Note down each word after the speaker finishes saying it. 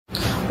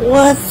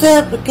What's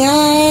up,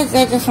 guys?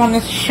 I just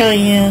wanted to show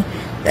you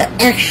the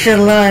extra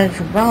large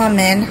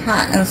ramen,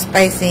 hot and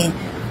spicy,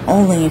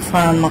 only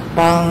from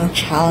mukbang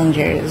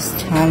challengers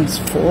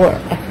 ×4.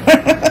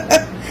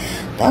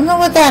 Don't know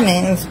what that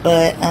means,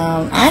 but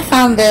I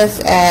found this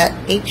at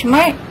H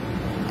Mart.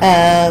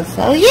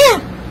 So yeah,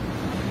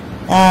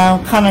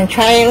 come and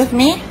try it with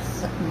me.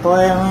 It's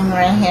boiling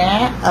right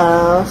here.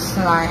 Oh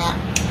snap!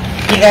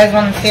 You guys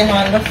want to see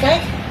how it looks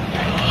like?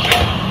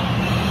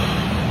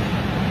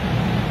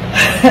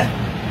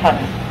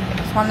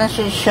 Just wanted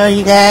to show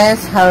you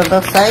guys how it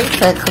looks like.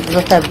 So it comes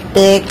with a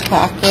big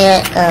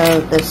packet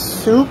of the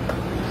soup,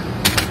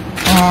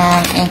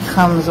 and it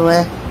comes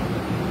with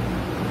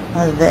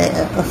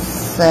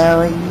this.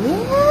 So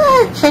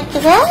yeah, check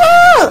it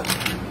out.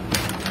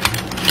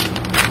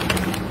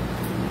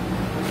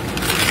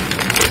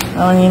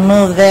 When you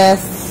move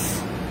this,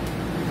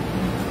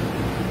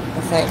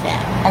 it's like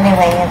that.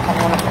 Anyway, I'm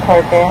gonna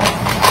pour this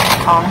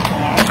on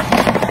here.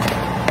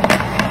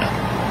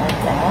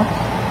 Like that.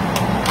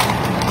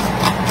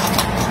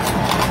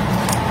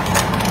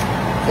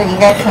 So you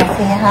guys can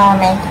see how I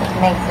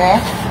make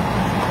this.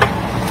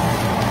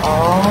 Oh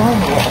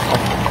yeah,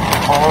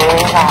 all the way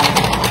around.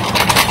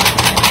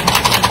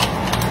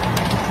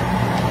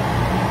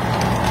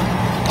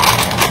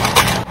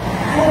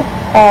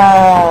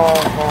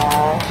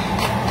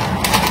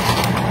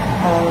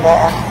 Oh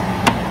gosh.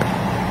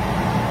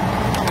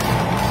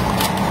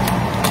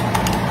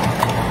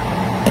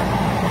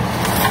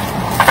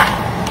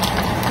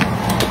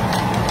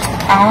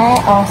 And I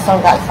also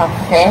got some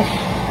fish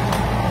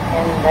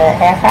in the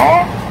air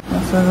fryer.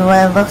 This is what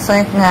it looks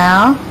like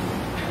now.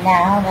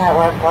 Now that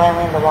we're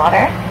boiling the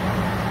water,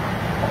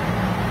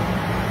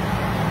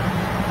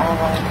 I'm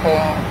going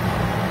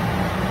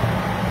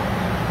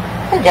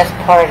to just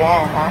pour it in,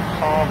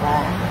 actually,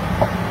 but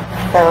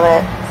fill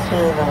it to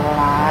the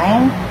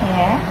line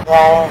here.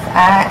 Guys,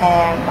 I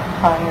am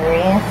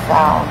hungry, so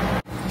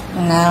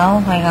now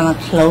we're going to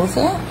close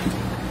it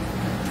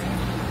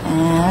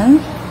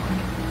and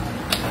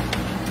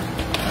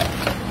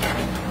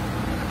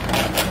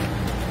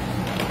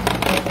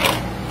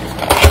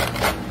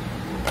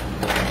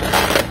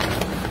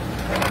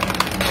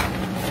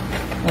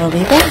we'll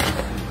be back.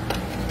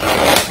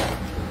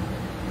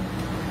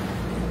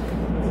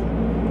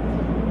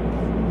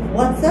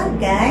 What's up,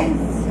 guys,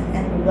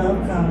 and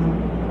welcome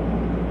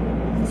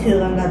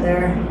to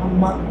another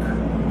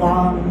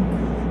mukbang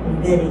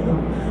video.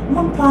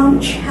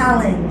 Mukbang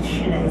challenge,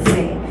 should I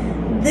say.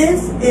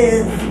 This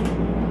is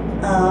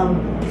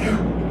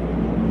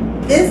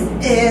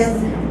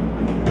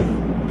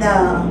the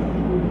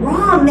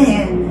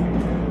ramen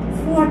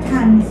 4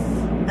 times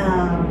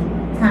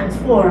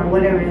 4,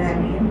 whatever that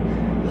means.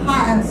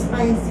 Hot and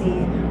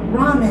spicy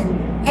ramen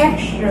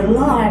extra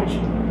large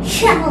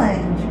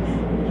challenge.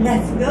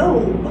 Let's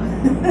go.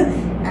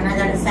 And I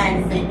got a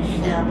side fish.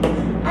 So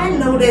I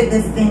loaded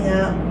this thing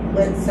up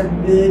with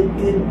some good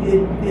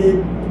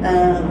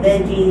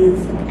veggies,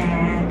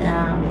 and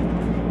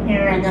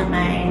here I got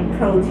my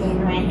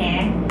protein right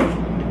here.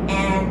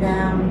 And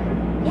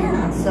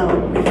yeah,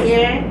 so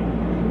here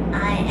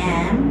I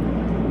am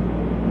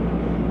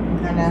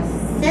gonna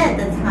set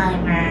the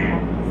timer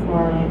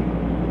for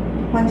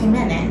 20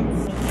 minutes.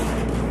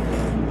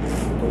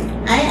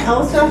 I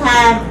also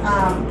have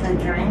a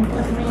drink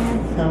with me,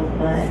 so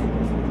but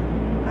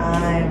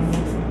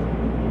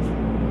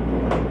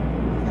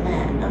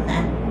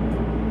okay.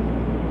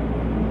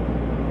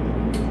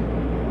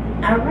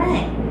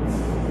 Alright.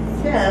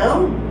 So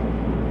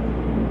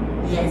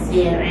you guys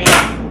see it, right?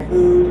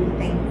 Food,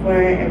 thank you for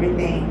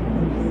everything.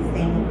 Please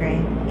stay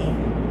great.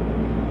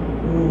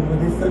 Ooh,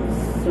 this looks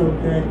so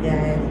good,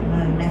 guys. I'm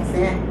gonna mix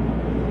it.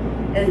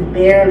 There's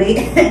barely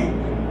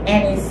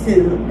any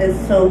soup. It's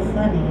so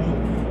funny.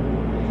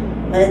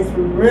 But it's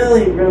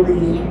really,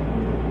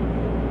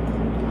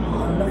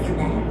 oh, look at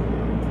that.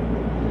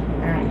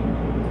 Alright,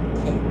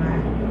 take my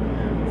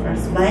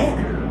first bite.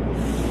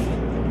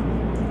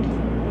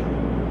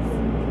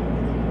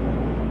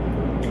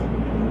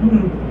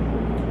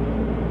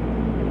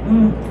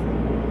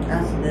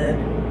 That's good.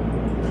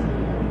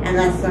 I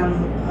got some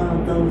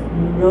of those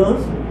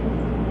noodles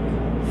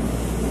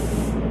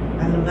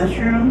and the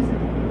mushrooms.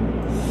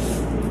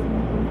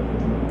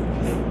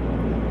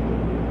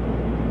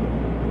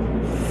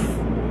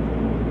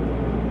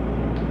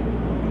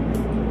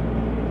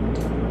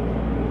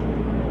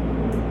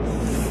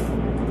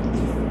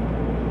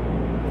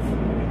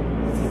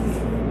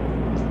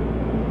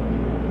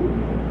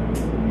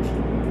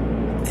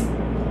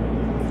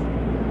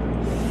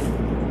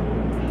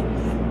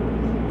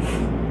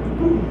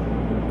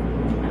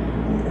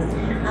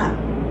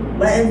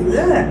 But it's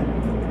good.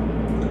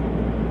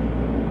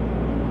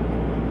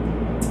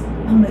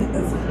 I mean,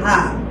 it's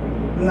hot.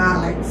 Not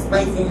like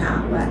spicy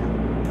hot, but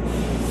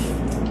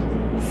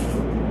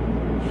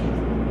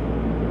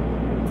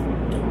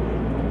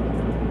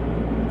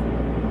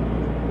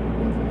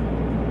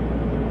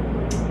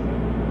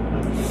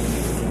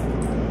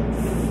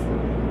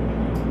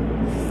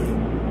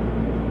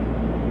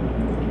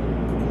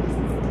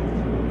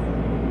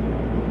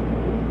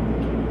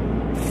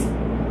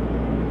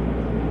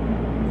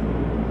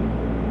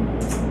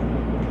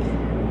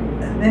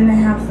Then I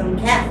have some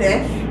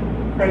catfish.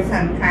 First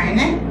time trying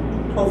it.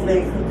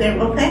 Hopefully it cooked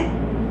it okay.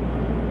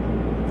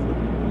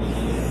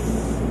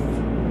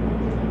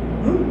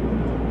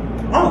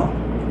 Oh,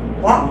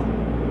 wow.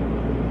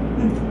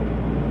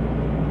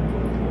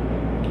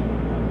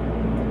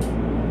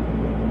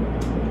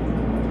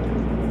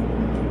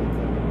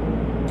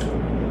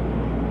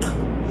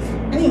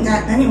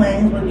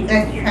 Anyways, would you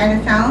guys try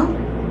the challenge?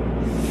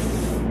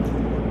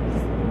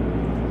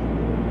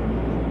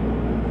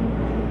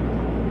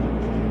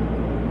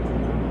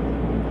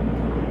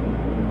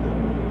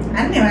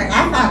 Anyway,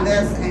 I found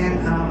this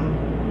and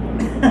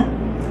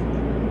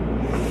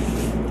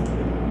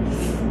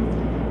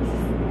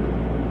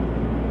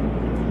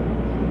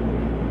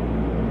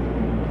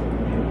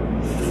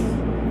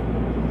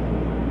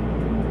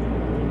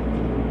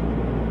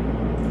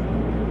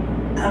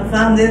I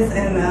found this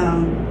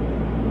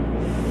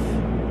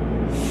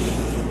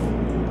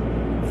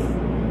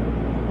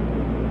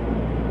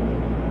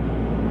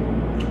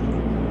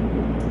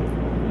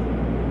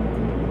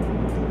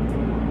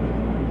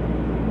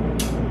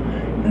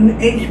in the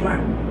H Mart.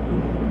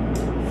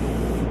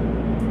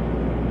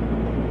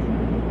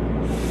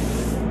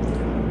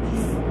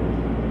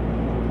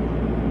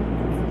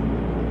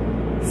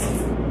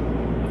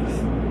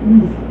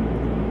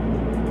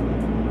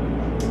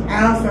 I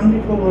know some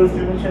people will do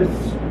it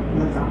just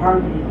like a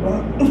heartbeat,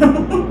 but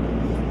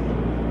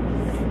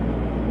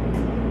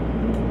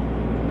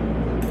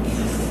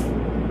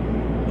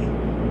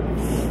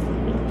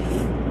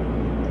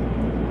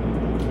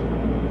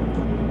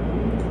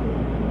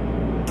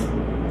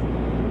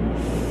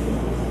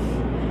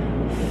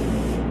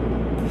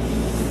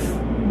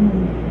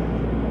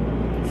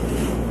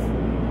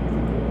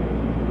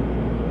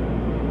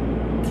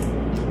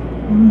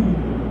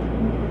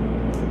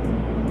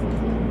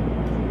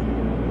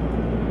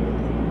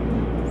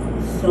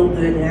so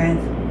good, guys.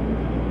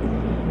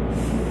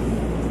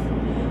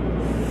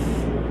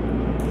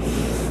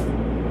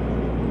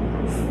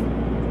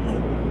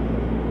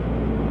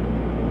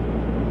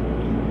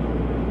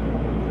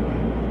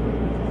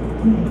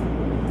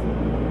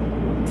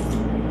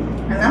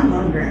 And I'm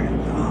hungry,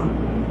 so.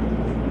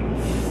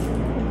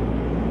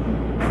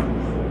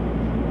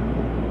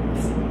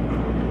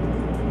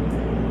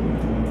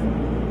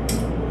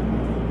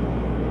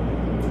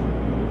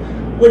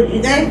 Would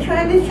you guys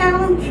try this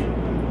challenge?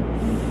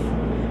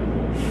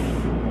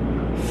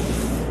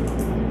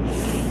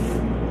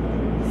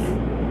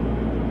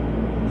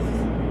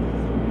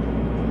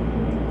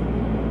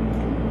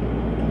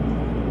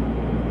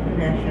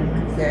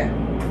 That's it.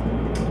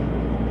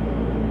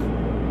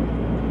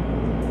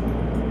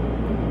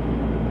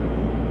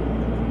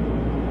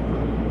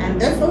 And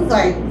this was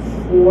like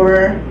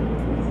four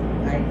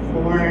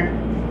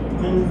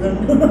wings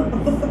and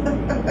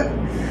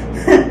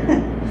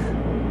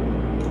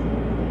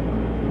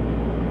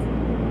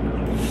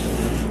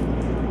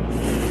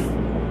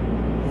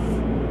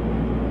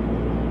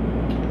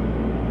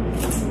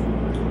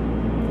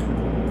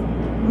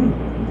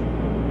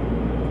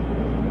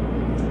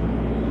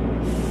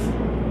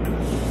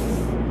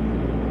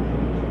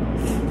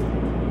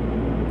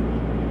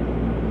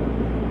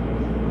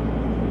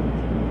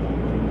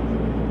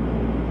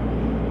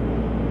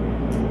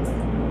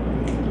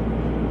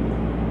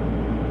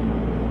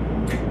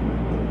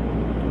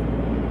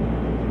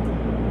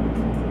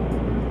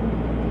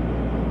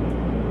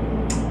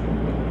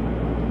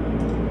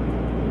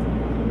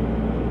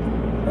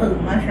those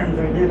mushrooms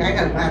are good. I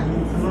gotta buy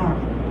some more.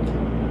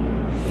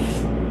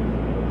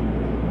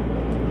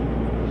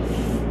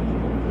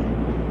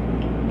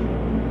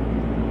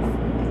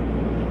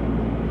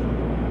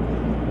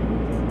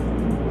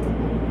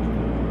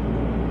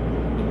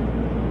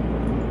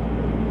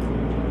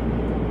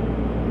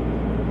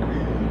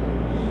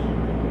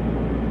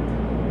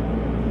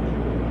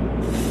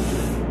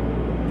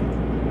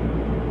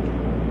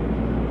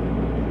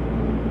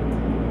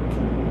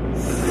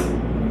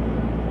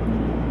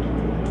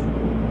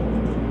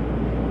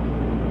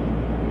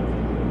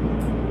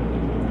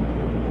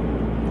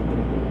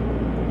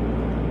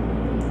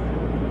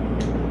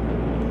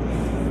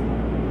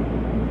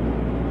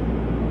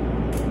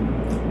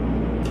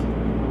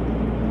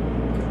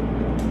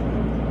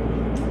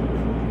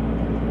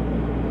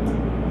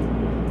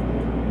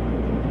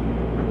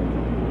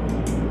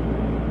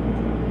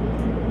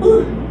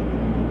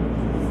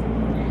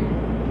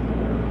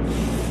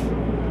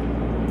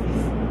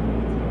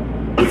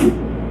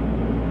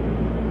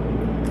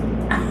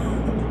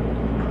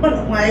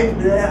 Why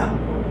is that?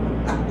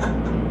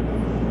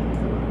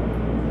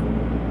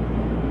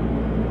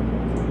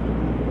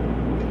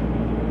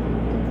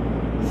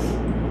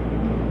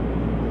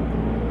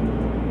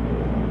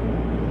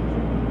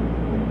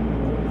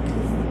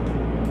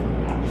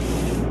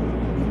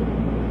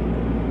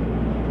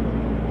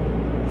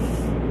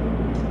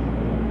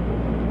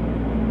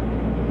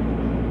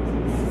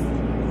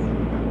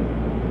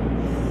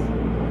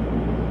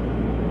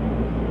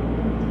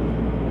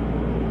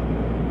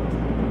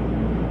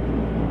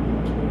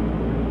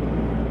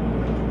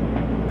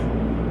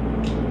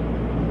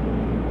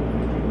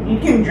 You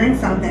can drink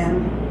something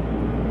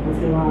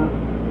if you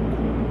want.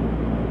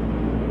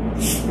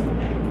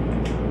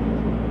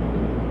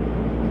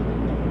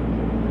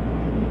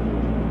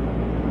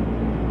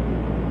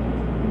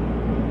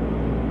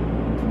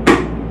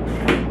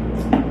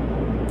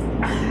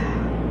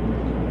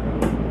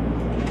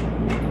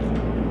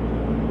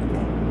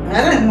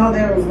 I didn't know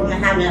they was gonna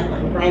have that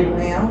like right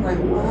away. I was like,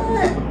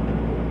 what?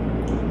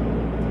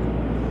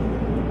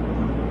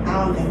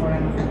 I don't think we're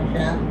gonna finish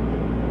it.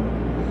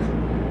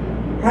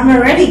 I'm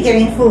already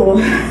getting full.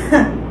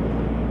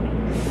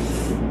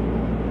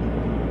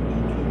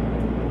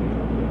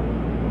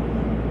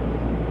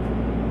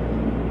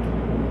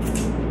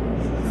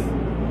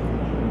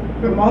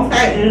 The most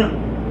I eat,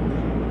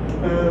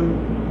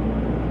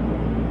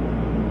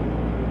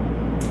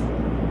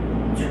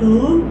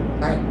 two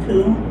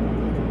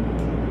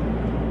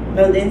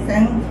building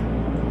things.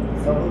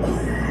 So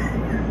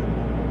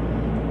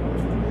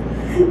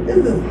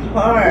this is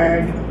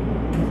hard.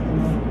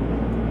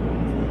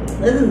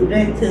 This is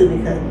big too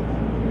because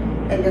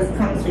it just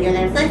comes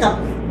together. It's like a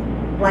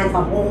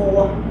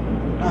whole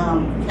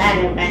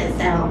platter by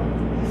itself.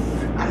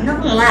 I'm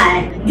not gonna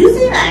lie.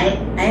 Usually I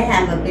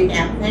have a big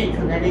appetite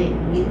because I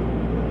didn't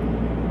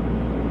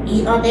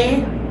eat all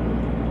day.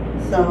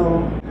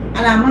 So,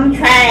 and I'm gonna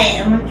try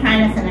to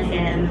finish it,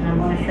 and then I'm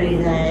gonna show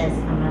you guys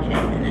how much I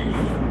finished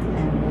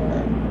in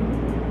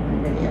the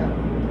video.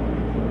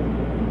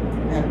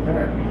 That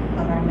burp.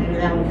 Okay, maybe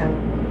that would help.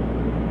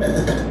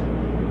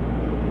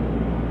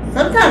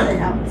 Sometimes it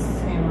helps,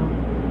 you know,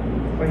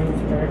 for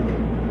his burp.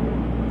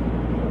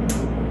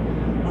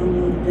 I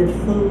need good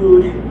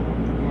food.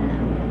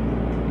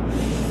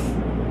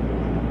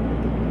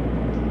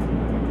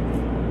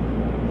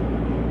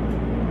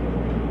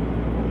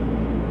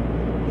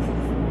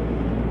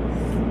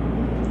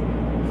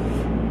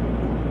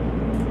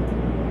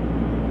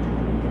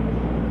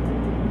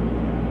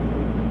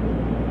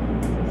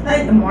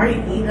 Like the more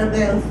you eat of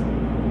this,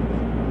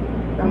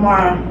 the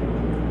more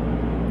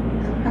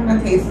it kind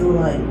of tastes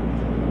like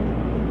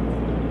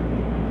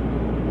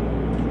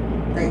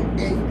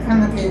it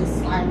kind of tastes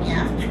slimy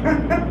after.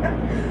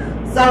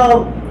 So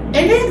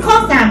it didn't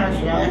cost that much,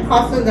 though. It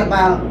costed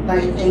about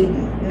like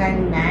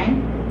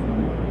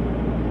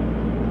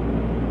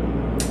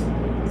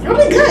 $8.99. It's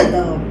really good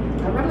though.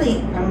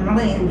 I'm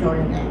really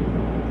enjoying it.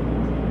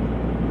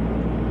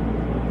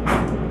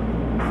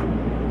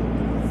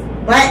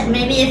 But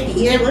maybe if you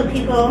eat it with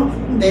people,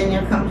 then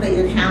you'll complete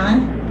the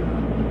challenge.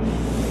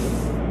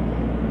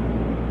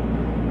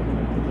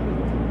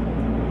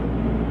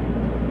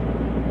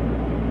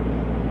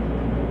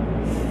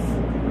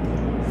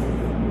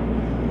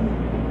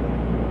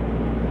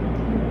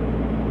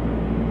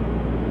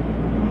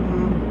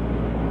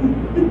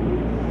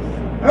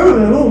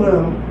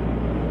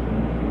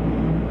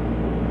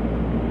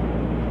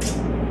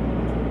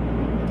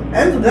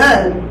 It's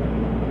good.